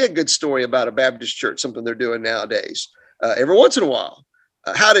 you'll see a good story about a Baptist church, something they're doing nowadays, every once in a while.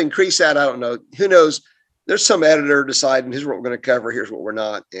 How to increase that, I don't know. Who knows? There's some editor deciding here's what we're going to cover, here's what we're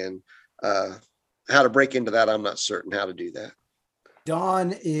not, and how to break into that, I'm not certain how to do that.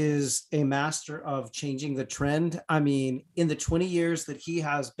 Don is a master of changing the trend. I mean, in the 20 years that he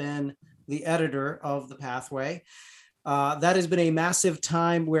has been the editor of The Pathway, that has been a massive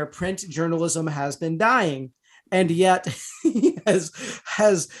time where print journalism has been dying. And yet he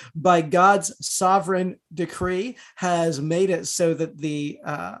has by God's sovereign decree has made it so that the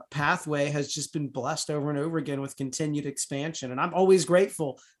Pathway has just been blessed over and over again with continued expansion. And I'm always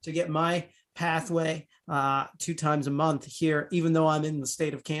grateful to get my Pathway 2 times a month here, even though I'm in the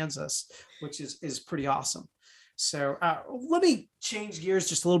state of Kansas, which is pretty awesome. So let me change gears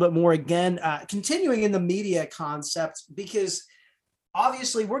just a little bit more again, continuing in the media concept, because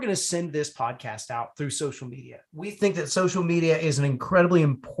obviously we're going to send this podcast out through social media. We think that social media is an incredibly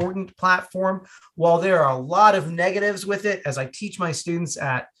important platform. While there are a lot of negatives with it, as I teach my students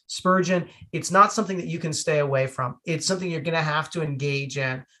at Spurgeon, it's not something that you can stay away from. It's something you're going to have to engage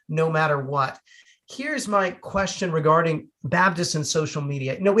in no matter what. Here's my question regarding Baptists and social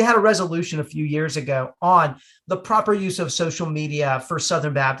media. We had a resolution a few years ago on the proper use of social media for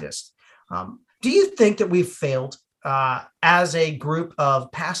Southern Baptists. Do you think that we've failed as a group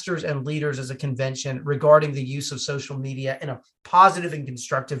of pastors and leaders as a convention regarding the use of social media in a positive and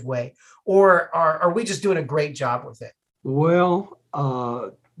constructive way? Or are we just doing a great job with it? Well,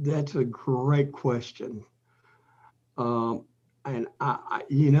 that's a great question. And I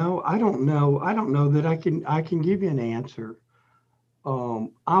don't know. I don't know that I can give you an answer.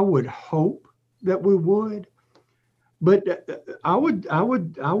 I would hope that we would, but I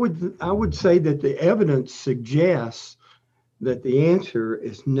would say that the evidence suggests that the answer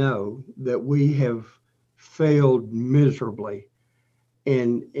is no, that we have failed miserably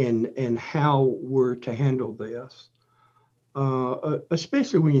in how we're to handle this,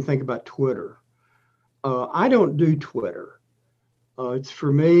 especially when you think about Twitter. I don't do Twitter. It's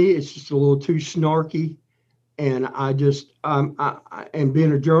for me, it's just a little too snarky. And and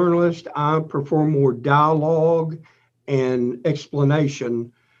being a journalist, I prefer more dialogue and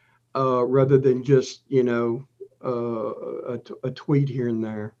explanation rather than just, a tweet here and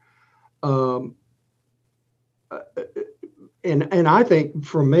there. And I think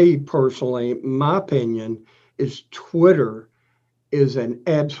for me personally, my opinion is Twitter is an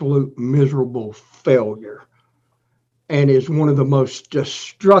absolute miserable failure and is one of the most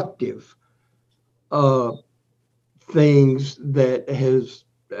destructive things that has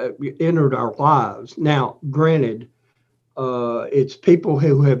entered our lives. Now, granted, it's people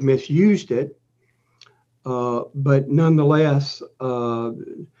who have misused it, but nonetheless, I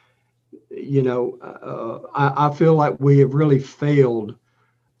feel like we have really failed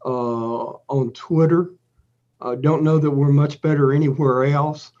on Twitter. Don't know that we're much better anywhere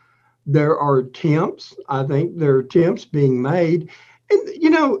else. There are attempts. I think there are attempts being made.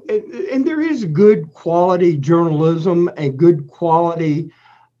 And there is good quality journalism and good quality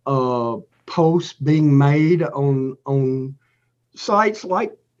posts being made on sites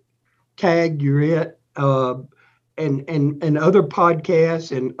like Tag Your It and other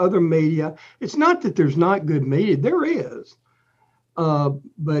podcasts and other media. It's not that there's not good media. There is.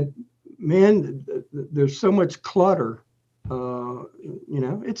 But man, there's so much clutter.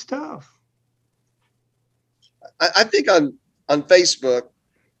 It's tough. I think on Facebook,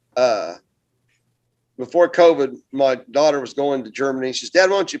 before COVID, my daughter was going to Germany. She says, "Dad,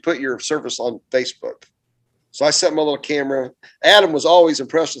 why don't you put your service on Facebook?" So I set my little camera. Adam was always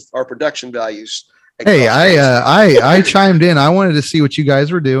impressed with our production values. Hey, I chimed in. I wanted to see what you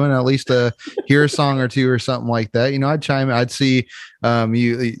guys were doing, at least hear a song or two or something like that. I'd chime in. I'd see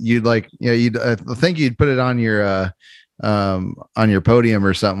you'd like, I think you'd put it on your podium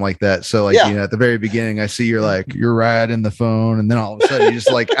or something like that. So at the very beginning, I see you're riding the phone, and then all of a sudden you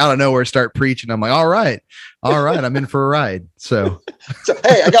just like out of nowhere start preaching. I'm like, all right, I'm in for a ride. So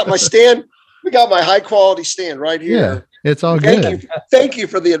hey, I got my stand. We got my high quality stand right here. Yeah, it's all good. Thank you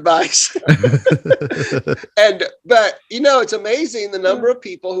for the advice. But it's amazing the number of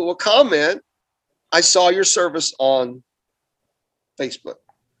people who will comment, "I saw your service on Facebook."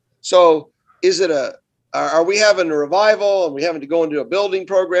 So is it are we having a revival and we having to go into a building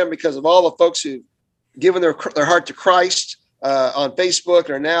program because of all the folks who've given their heart to Christ on Facebook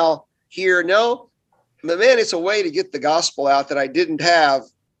and are now here? No, but man, it's a way to get the gospel out that I didn't have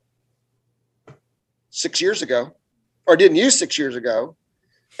 6 years ago or didn't use 6 years ago.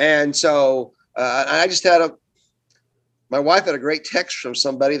 And so I just my wife had a great text from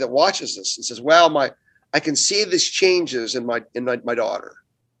somebody that watches this and says, "Wow, I can see this changes in my daughter.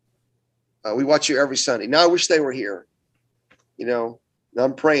 We watch you every Sunday. Now I wish they were here.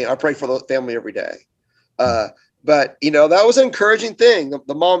 I'm praying. I pray for the family every day." But that was an encouraging thing.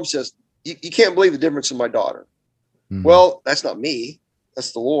 The mom says, you can't believe the difference in my daughter. Mm-hmm. Well, that's not me.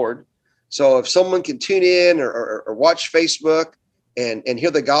 That's the Lord. So if someone can tune in or watch Facebook and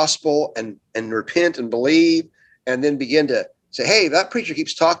hear the gospel and repent and believe, and then begin to say, "Hey, that preacher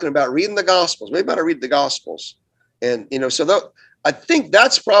keeps talking about reading the gospels. Maybe I ought to read the gospels." And, I think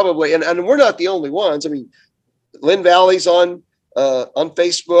that's probably, and we're not the only ones. I mean, Lynn Valley's on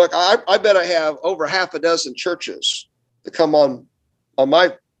Facebook. I bet I have over half a dozen churches that come on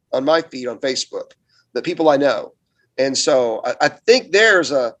my feed on Facebook, the people I know. And so I think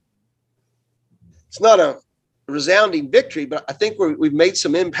it's not a resounding victory, but I think we've made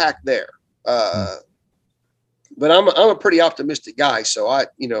some impact there. But I'm a pretty optimistic guy. So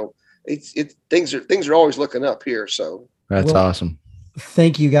things are always looking up here. So that's awesome.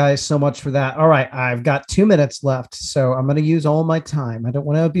 Thank you guys so much for that. All right. I've got 2 minutes left, so I'm going to use all my time. I don't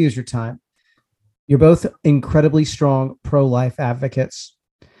want to abuse your time. You're both incredibly strong pro-life advocates.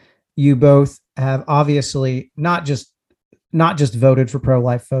 You both have obviously not just voted for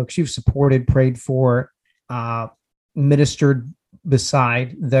pro-life folks. You've supported, prayed for, ministered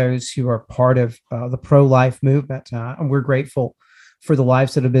beside those who are part of the pro-life movement. And we're grateful for the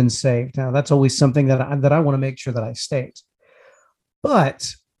lives that have been saved. Now, that's always something that I want to make sure that I state.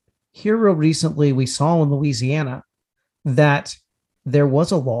 But here real recently, we saw in Louisiana that there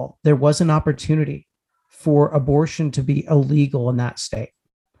was a law, there was an opportunity for abortion to be illegal in that state.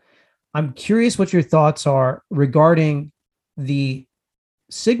 I'm curious what your thoughts are regarding the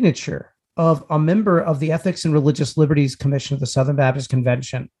signature of a member of the Ethics and Religious Liberties Commission of the Southern Baptist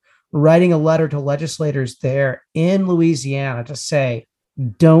Convention, writing a letter to legislators there in Louisiana to say,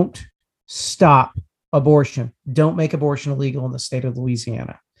 don't stop abortion. Don't make abortion illegal in the state of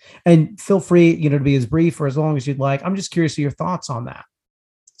Louisiana. And feel free, to be as brief or as long as you'd like. I'm just curious of your thoughts on that.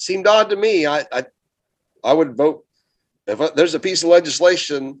 Seemed odd to me. I would vote if there's a piece of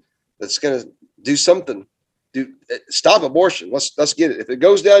legislation that's going to do something. Stop abortion. Let's get it. If it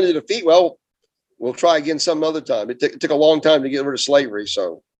goes down to defeat, well, we'll try again some other time. It took a long time to get rid of slavery,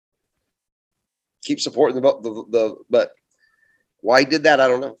 so keep supporting the. But why he did that, I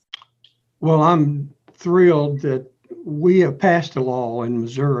don't know. Well, I'm thrilled that we have passed a law in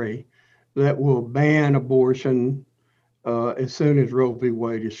Missouri that will ban abortion as soon as Roe v.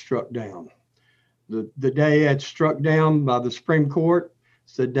 Wade is struck down. The day it's struck down by the Supreme Court,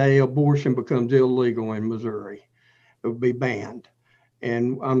 it's the day abortion becomes illegal in Missouri. It will be banned.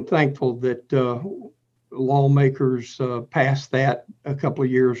 And I'm thankful that lawmakers passed that a couple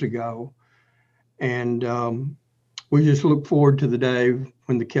of years ago. And we just look forward to the day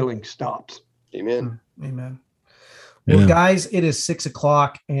when the killing stops. Amen. Amen. Well, guys, it is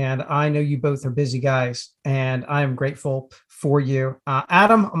 6:00, and I know you both are busy guys, and I am grateful for you.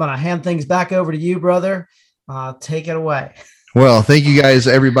 Adam, I'm going to hand things back over to you, brother. Take it away. Well, thank you guys,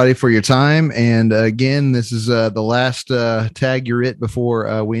 everybody, for your time. And again, this is the last Tag Your It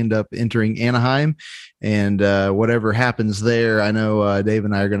before we end up entering Anaheim. And whatever happens there, I know Dave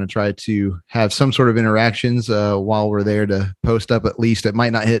and I are going to try to have some sort of interactions while we're there to post up. At least it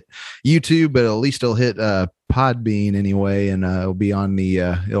might not hit YouTube, but at least it'll hit Podbean anyway, and it'll be on the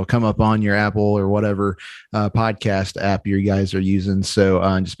it'll come up on your Apple or whatever podcast app you guys are using. So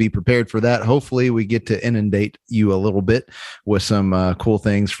just be prepared for that. Hopefully we get to inundate you a little bit with some cool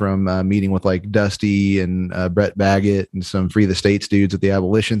things from meeting with like Dusty and Brett Baggett and some Free the States dudes at the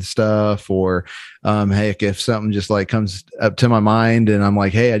abolition stuff, or heck, if something just like comes up to my mind and I'm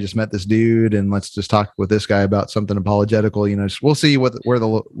like, hey, I just met this dude and let's just talk with this guy about something apologetical, we'll see where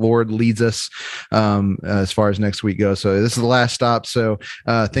the Lord leads us as far as next week goes. So this is the last stop. So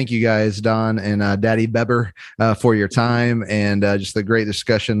thank you guys, Don and Daddy Beber, for your time and just the great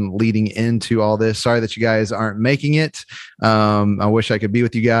discussion leading into all this. Sorry that you guys aren't making it. I wish I could be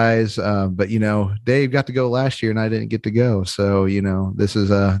with you guys, but Dave got to go last year and I didn't get to go. So this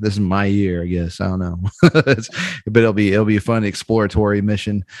is my year, I guess. I don't know, but it'll be a fun exploratory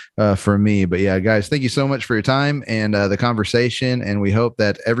mission for me. But yeah, guys, thank you so much for your time and the conversation. And we hope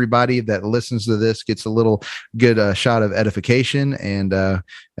that everybody that listens to this gets a little good shot of edification. And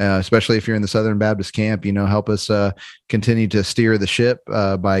especially if you're in the Southern Baptist camp, help us continue to steer the ship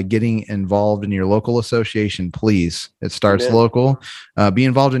by getting involved in your local association, please. It starts local. Be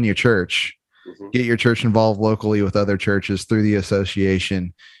involved in your church. Get your church involved locally with other churches through the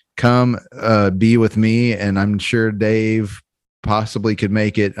association. Come be with me, and I'm sure Dave possibly could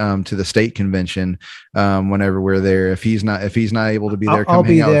make it to the state convention whenever we're there. If he's not able to be there, come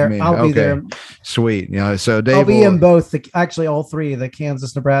hang out with me. I'll be there. Sweet. So Dave, I'll be in both. Actually, all three: the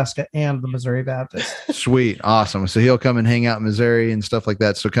Kansas, Nebraska, and the Missouri Baptist. Sweet, awesome. So he'll come and hang out in Missouri and stuff like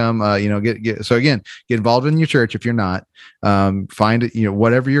that. So come, get. So again, get involved in your church if you're not. Find it.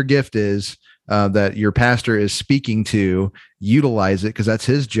 Whatever your gift is. That your pastor is speaking to, utilize it because that's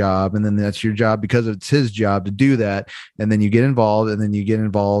his job. And then that's your job because it's his job to do that. And then you get involved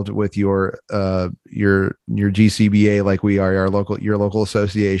with your GCBA, like we are, your local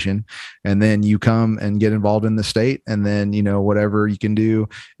association. And then you come and get involved in the state. And then, whatever you can do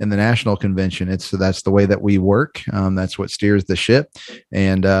in the national convention, that's the way that we work. That's what steers the ship.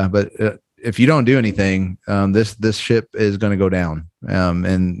 And, if you don't do anything, this ship is going to go down,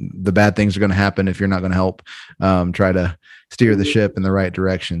 and the bad things are going to happen if you're not going to help try to steer the ship in the right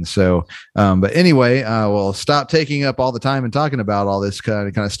direction. So, but anyway, we'll stop taking up all the time and talking about all this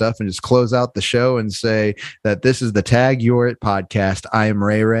kind of stuff and just close out the show and say that this is the Tag Your It podcast. I am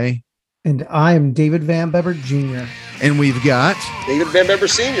Ray Ray. And I am David Van Beber Jr. And we've got David Van Beber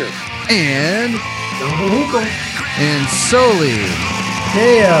Sr. And Don Hinkle. And Soli.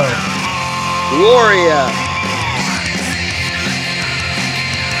 Deo. Gloria.